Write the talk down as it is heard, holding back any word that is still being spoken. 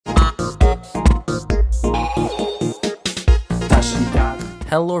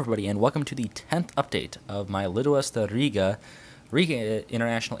Hello everybody and welcome to the 10th update of my Lidosta Riga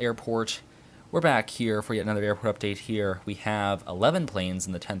International Airport. We're back here for yet another airport update here. We have 11 planes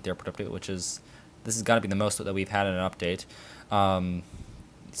in the 10th airport update, this has got to be the most that we've had in an update.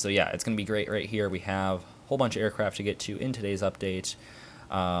 So yeah, it's going to be great right here. We have a whole bunch of aircraft to get to in today's update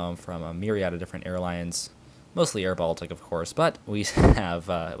from a myriad of different airlines. Mostly airBaltic, of course, but we have,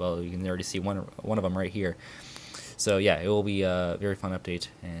 well, you can already see one of them right here. So yeah, it will be a very fun update,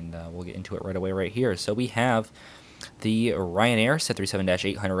 and we'll get into it right away right here. So we have the Ryanair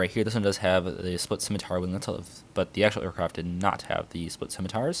 737-800 right here. This one does have the split scimitar winglets, but the actual aircraft did not have the split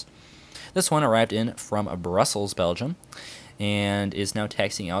scimitars. This one arrived in from Brussels, Belgium, and is now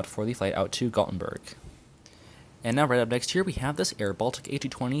taxiing out for the flight out to Gothenburg. And now right up next here, we have this airBaltic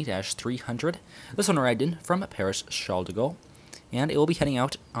A220-300. This one arrived in from Paris Charles de Gaulle, and it will be heading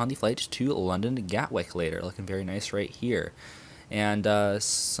out on the flight to London Gatwick later. Looking very nice right here. And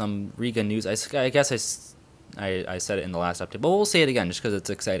some Riga news. I guess I said it in the last update, but we'll say it again just because it's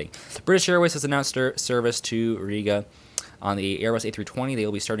exciting. British Airways has announced their service to Riga on the Airbus A320. They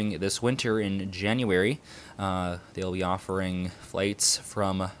will be starting this winter in January. They'll be offering flights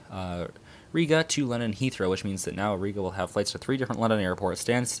from Riga to London Heathrow, which means that now Riga will have flights to 3 different London airports.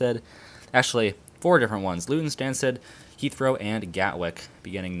 Stansted, actually 4 different ones: Luton, Stansted, Heathrow, and Gatwick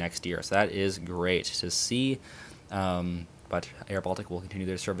beginning next year. So that is great to see. But airBaltic will continue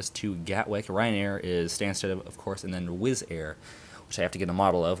their service to Gatwick. Ryanair is Stansted, of course, and then Wizz Air, which I have to get a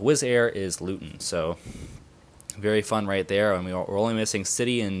model of. Wizz Air is Luton. So very fun right there. I mean, we're only missing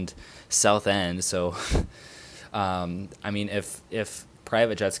City and Southend. So I mean, if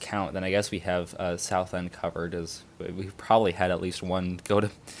private jets count, then I guess we have Southend covered, as we've probably had at least one go to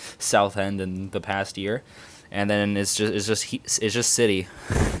Southend in the past year. And then it's just City,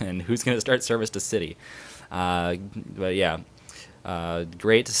 and who's going to start service to City? But yeah,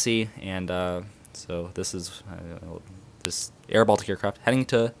 great to see. And so this is this airBaltic aircraft heading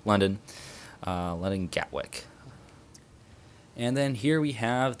to London, London Gatwick. And then here we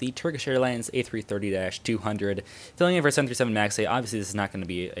have the Turkish Airlines A330-200 filling in for 737 MAX 8. Obviously, this is not going to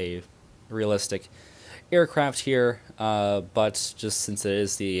be a realistic aircraft here, but just since it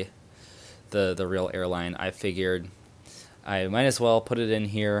is the real airline, I figured I might as well put it in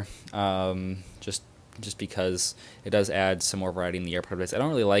here, just because it does add some more variety in the airport base. I don't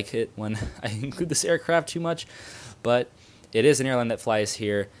really like it when I include this aircraft too much, but it is an airline that flies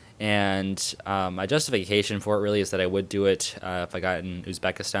here, and my justification for it really is that I would do it if I got an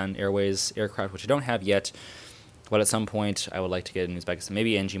Uzbekistan Airways aircraft, which I don't have yet. But at some point, I would like to get an Uzbekistan.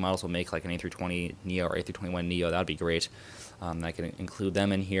 Maybe NG models will make like an A320 Neo or A321 Neo. That would be great. I can include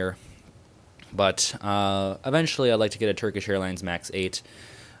them in here. But eventually, I'd like to get a Turkish Airlines MAX 8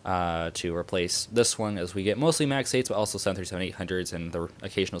 to replace this one, as we get mostly MAX 8s, but also 737-800s and the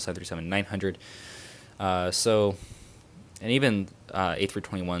occasional 737-900. And even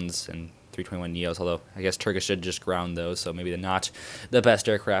A321s and 321 Neos, although I guess Turkish should just ground those, so maybe they're not the best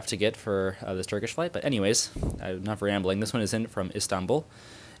aircraft to get for this Turkish flight. But anyways, enough rambling. This one is in from Istanbul,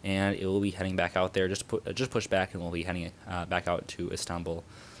 and it will be heading back out there. Just push back, and we'll be heading back out to Istanbul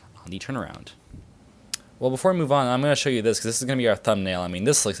on the turnaround. Well, before we move on, I'm going to show you this, because this is going to be our thumbnail. I mean,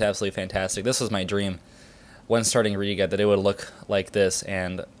 this looks absolutely fantastic. This was my dream when starting Riga, that it would look like this,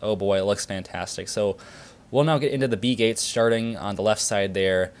 and oh boy, it looks fantastic. So we'll now get into the B gates, starting on the left side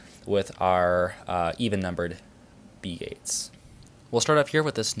there with our even-numbered B gates. We'll start up here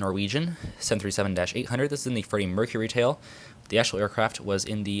with this Norwegian 737-800. This is in the Freddie Mercury tail. The actual aircraft was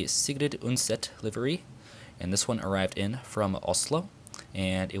in the Sigrid Undset livery, and this one arrived in from Oslo.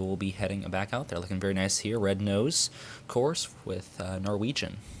 And it will be heading back out there. Looking very nice here. Red nose, of course, with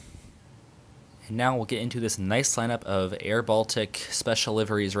Norwegian. And now we'll get into this nice lineup of airBaltic special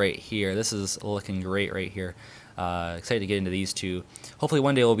liveries right here. This is looking great right here. Excited to get into these two. Hopefully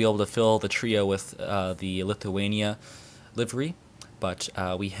one day we'll be able to fill the trio with the Lithuania livery. But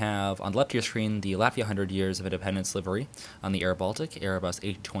we have on the left of your screen the Latvia 100 Years of Independence livery on the airBaltic, Airbus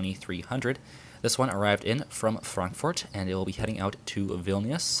A220-300. This one arrived in from Frankfurt, and it will be heading out to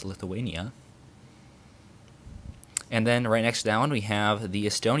Vilnius, Lithuania. And then right next down, we have the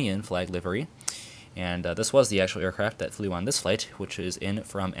Estonian flag livery. And this was the actual aircraft that flew on this flight, which is in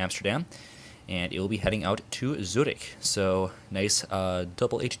from Amsterdam. And it will be heading out to Zurich. So nice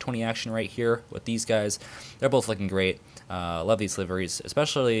double A220 action right here with these guys. They're both looking great. Love these liveries,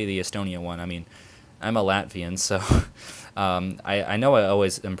 especially the Estonia one. I mean, I'm a Latvian, so I know I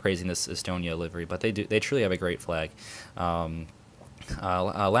always am praising this Estonia livery, but they truly have a great flag.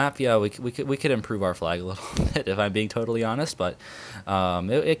 Latvia, we could improve our flag a little bit, if I'm being totally honest, but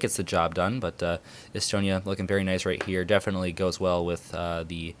it gets the job done. But Estonia looking very nice right here. Definitely goes well with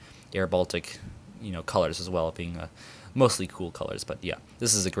the airBaltic, colors as well, being mostly cool colors. But yeah,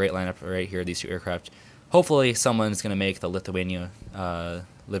 this is a great lineup right here. These two aircraft. Hopefully, someone's gonna make the Lithuania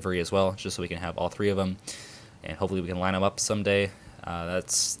livery as well, just so we can have all three of them, and hopefully we can line them up someday.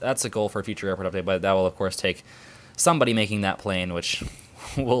 That's a goal for a future airport update, but that will of course take somebody making that plane, which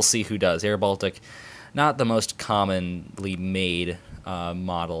we'll see who does. airBaltic, not the most commonly made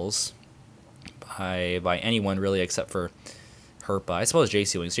models by anyone really, except for Herpa. I suppose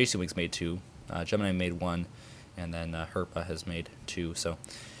JC Wings. JC Wings made two. Gemini made one, and then Herpa has made two. So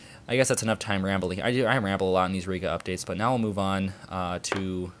I guess that's enough time rambling. I ramble a lot in these Riga updates, but now we'll move on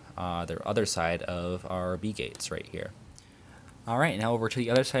to the other side of our B gates right here. All right, now over to the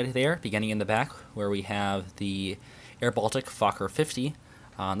other side there, beginning in the back, where we have the airBaltic Fokker 50.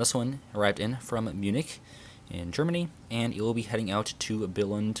 This one arrived in from Munich in Germany, and it will be heading out to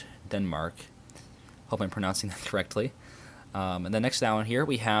Billund, Denmark. Hope I'm pronouncing that correctly. And then next down here,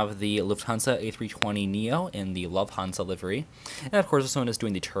 we have the Lufthansa A320neo in the Lufthansa livery. And of course, this one is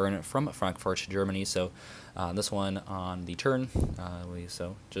doing the turn from Frankfurt to Germany. So this one on the turn,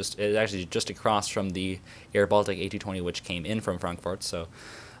 it's actually just across from the airBaltic A220, which came in from Frankfurt. So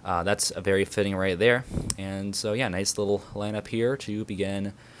that's very fitting right there. And so yeah, nice little lineup here to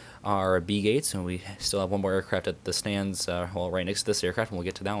begin our B gates. And we still have one more aircraft at the stands, right next to this aircraft, and we'll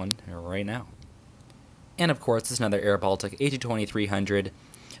get to that one right now. And of course, this is another airBaltic A220-300.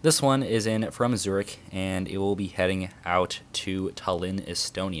 This one is in from Zurich, and it will be heading out to Tallinn,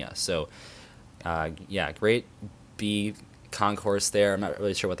 Estonia. So, yeah, great B concourse there. I'm not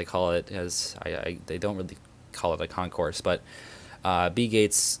really sure what they call it, as they don't really call it a concourse, but B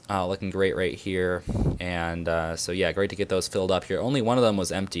gates looking great right here. And so, yeah, great to get those filled up here. Only one of them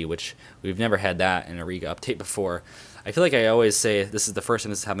was empty, which we've never had that in a Riga update before. I feel like I always say this is the first time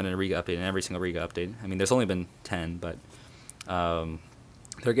this has happened in a Riga update, in every single Riga update. I mean, there's only been 10, but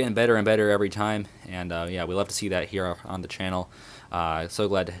they're getting better and better every time. And yeah, we love to see that here on the channel. So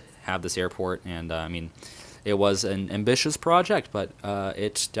glad to have this airport. And I mean, it was an ambitious project, but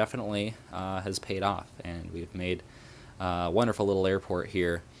it definitely has paid off. And we've made a wonderful little airport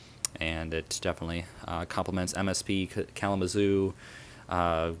here. And it definitely complements MSP, Kalamazoo,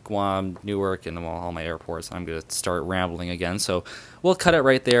 Guam, Newark, and all my airports. I'm going to start rambling again, so we'll cut it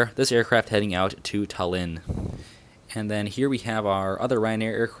right there. This aircraft heading out to Tallinn. And then here we have our other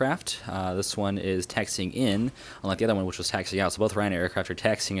Ryanair aircraft. This one is taxiing in, unlike the other one, which was taxiing out. So both Ryanair aircraft are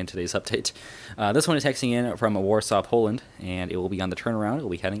taxiing in today's update. This one is taxiing in from Warsaw, Poland, and it will be on the turnaround. It will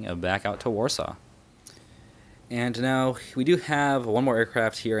be heading back out to Warsaw. And now we do have one more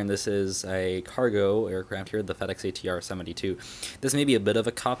aircraft here, and this is a cargo aircraft here, the FedEx ATR 72. This may be a bit of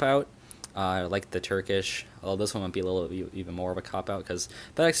a cop-out, like the Turkish, although this one might be a little even more of a cop-out, because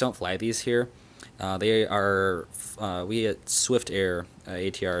FedEx don't fly these here. They are, we at Swift Air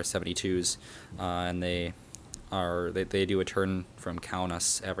ATR 72s, and they do a turn from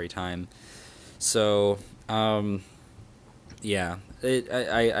Kaunas every time. So, yeah,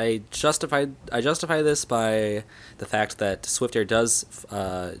 I justify this by the fact that Swift Air does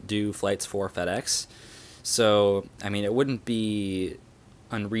do flights for FedEx. So, I mean, it wouldn't be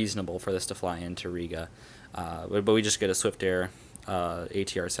unreasonable for this to fly into Riga, but we just get a Swift Air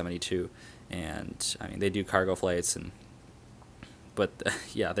ATR 72, and I mean they do cargo flights, but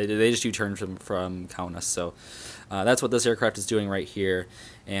yeah, they just do turns from Kaunas. So that's what this aircraft is doing right here.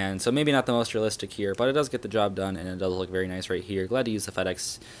 And so maybe not the most realistic here, but it does get the job done, and it does look very nice right here. Glad to use the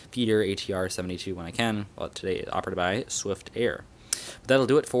FedEx Peter ATR 72 when I can. Well, today it's operated by Swift Air. But that'll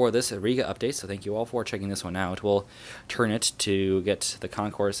do it for this Riga update, so thank you all for checking this one out. We'll turn it to get the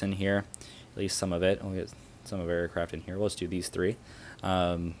concourse in here, at least some of it. We'll get some of our aircraft in here. We'll just do these three.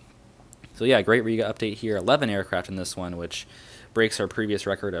 So yeah, great Riga update here. 11 aircraft in this one, which breaks our previous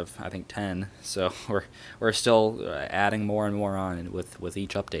record of, I think, 10. So we're still adding more and more on with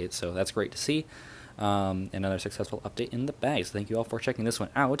each update. So that's great to see. Another successful update in the bag. So thank you all for checking this one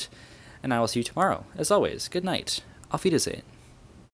out, and I will see you tomorrow. As always, good night. Auf Wiedersehen.